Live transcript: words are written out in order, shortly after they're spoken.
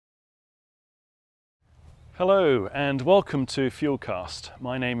Hello and welcome to Fuelcast.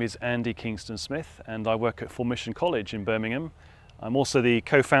 My name is Andy Kingston-Smith and I work at Formation College in Birmingham. I'm also the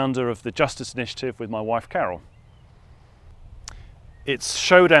co-founder of the Justice Initiative with my wife Carol. It's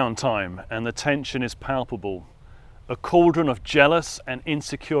showdown time and the tension is palpable. A cauldron of jealous and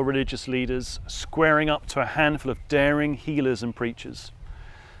insecure religious leaders squaring up to a handful of daring healers and preachers.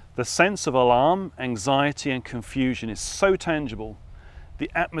 The sense of alarm, anxiety and confusion is so tangible.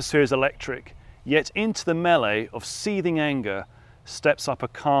 The atmosphere is electric. Yet into the melee of seething anger steps up a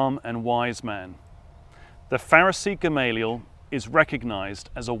calm and wise man. The Pharisee Gamaliel is recognized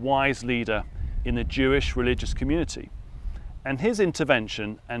as a wise leader in the Jewish religious community, and his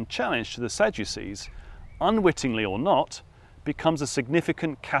intervention and challenge to the Sadducees, unwittingly or not, becomes a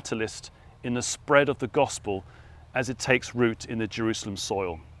significant catalyst in the spread of the gospel as it takes root in the Jerusalem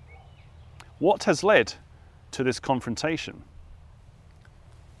soil. What has led to this confrontation?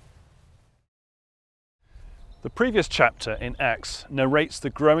 The previous chapter in Acts narrates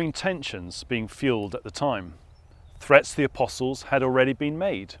the growing tensions being fueled at the time. Threats to the apostles had already been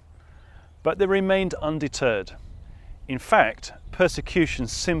made, but they remained undeterred. In fact, persecution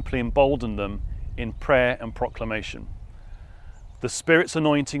simply emboldened them in prayer and proclamation. The Spirit's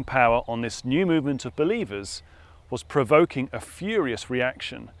anointing power on this new movement of believers was provoking a furious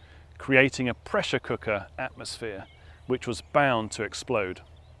reaction, creating a pressure cooker atmosphere which was bound to explode.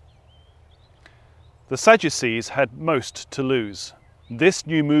 The Sadducees had most to lose. This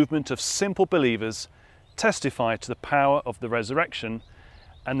new movement of simple believers testified to the power of the resurrection,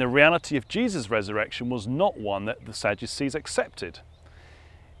 and the reality of Jesus' resurrection was not one that the Sadducees accepted.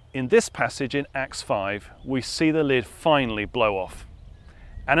 In this passage in Acts 5, we see the lid finally blow off.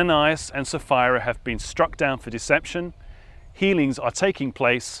 Ananias and Sapphira have been struck down for deception, healings are taking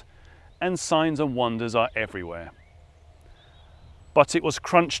place, and signs and wonders are everywhere. But it was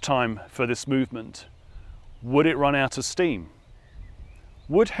crunch time for this movement. Would it run out of steam?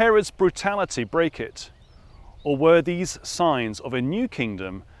 Would Herod's brutality break it? Or were these signs of a new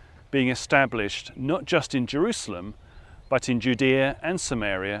kingdom being established not just in Jerusalem, but in Judea and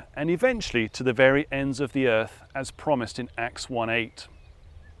Samaria, and eventually to the very ends of the earth as promised in Acts 1:8?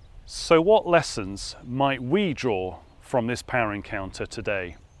 So what lessons might we draw from this power encounter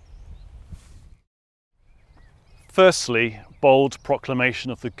today? Firstly, bold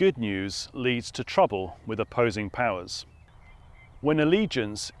proclamation of the good news leads to trouble with opposing powers. When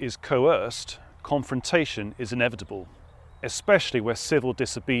allegiance is coerced, confrontation is inevitable, especially where civil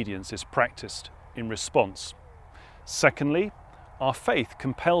disobedience is practiced in response. Secondly, our faith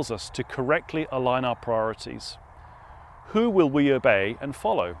compels us to correctly align our priorities. Who will we obey and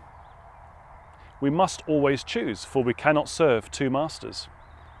follow? We must always choose, for we cannot serve two masters.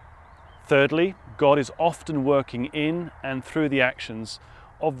 Thirdly, God is often working in and through the actions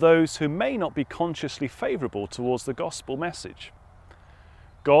of those who may not be consciously favourable towards the gospel message.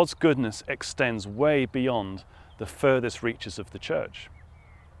 God's goodness extends way beyond the furthest reaches of the church.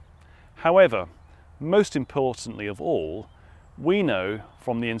 However, most importantly of all, we know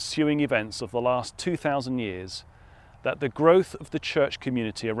from the ensuing events of the last 2,000 years that the growth of the church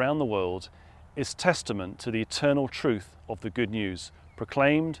community around the world is testament to the eternal truth of the good news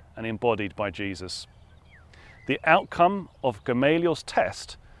proclaimed and embodied by Jesus. The outcome of Gamaliel's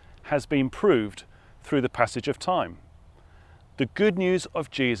test has been proved through the passage of time. The good news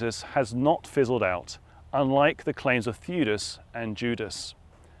of Jesus has not fizzled out, unlike the claims of Theudas and Judas.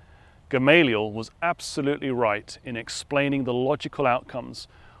 Gamaliel was absolutely right in explaining the logical outcomes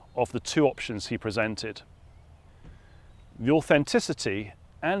of the two options he presented. The authenticity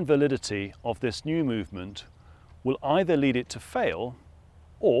and validity of this new movement will either lead it to fail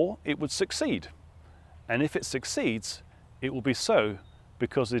or it would succeed. And if it succeeds, it will be so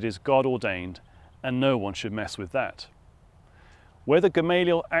because it is God ordained and no one should mess with that. Whether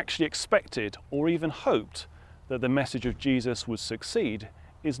Gamaliel actually expected or even hoped that the message of Jesus would succeed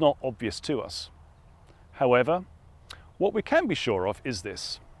is not obvious to us. However, what we can be sure of is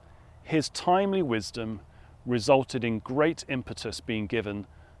this: his timely wisdom resulted in great impetus being given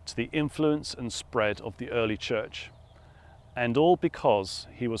to the influence and spread of the early church, and all because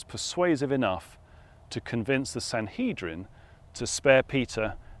he was persuasive enough to convince the Sanhedrin to spare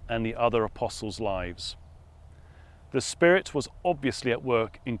Peter and the other apostles' lives. The Spirit was obviously at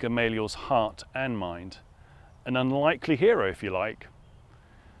work in Gamaliel's heart and mind, an unlikely hero if you like.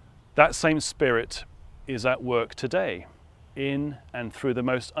 That same Spirit is at work today, in and through the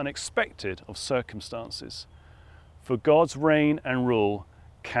most unexpected of circumstances, for God's reign and rule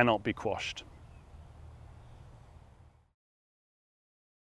cannot be quashed.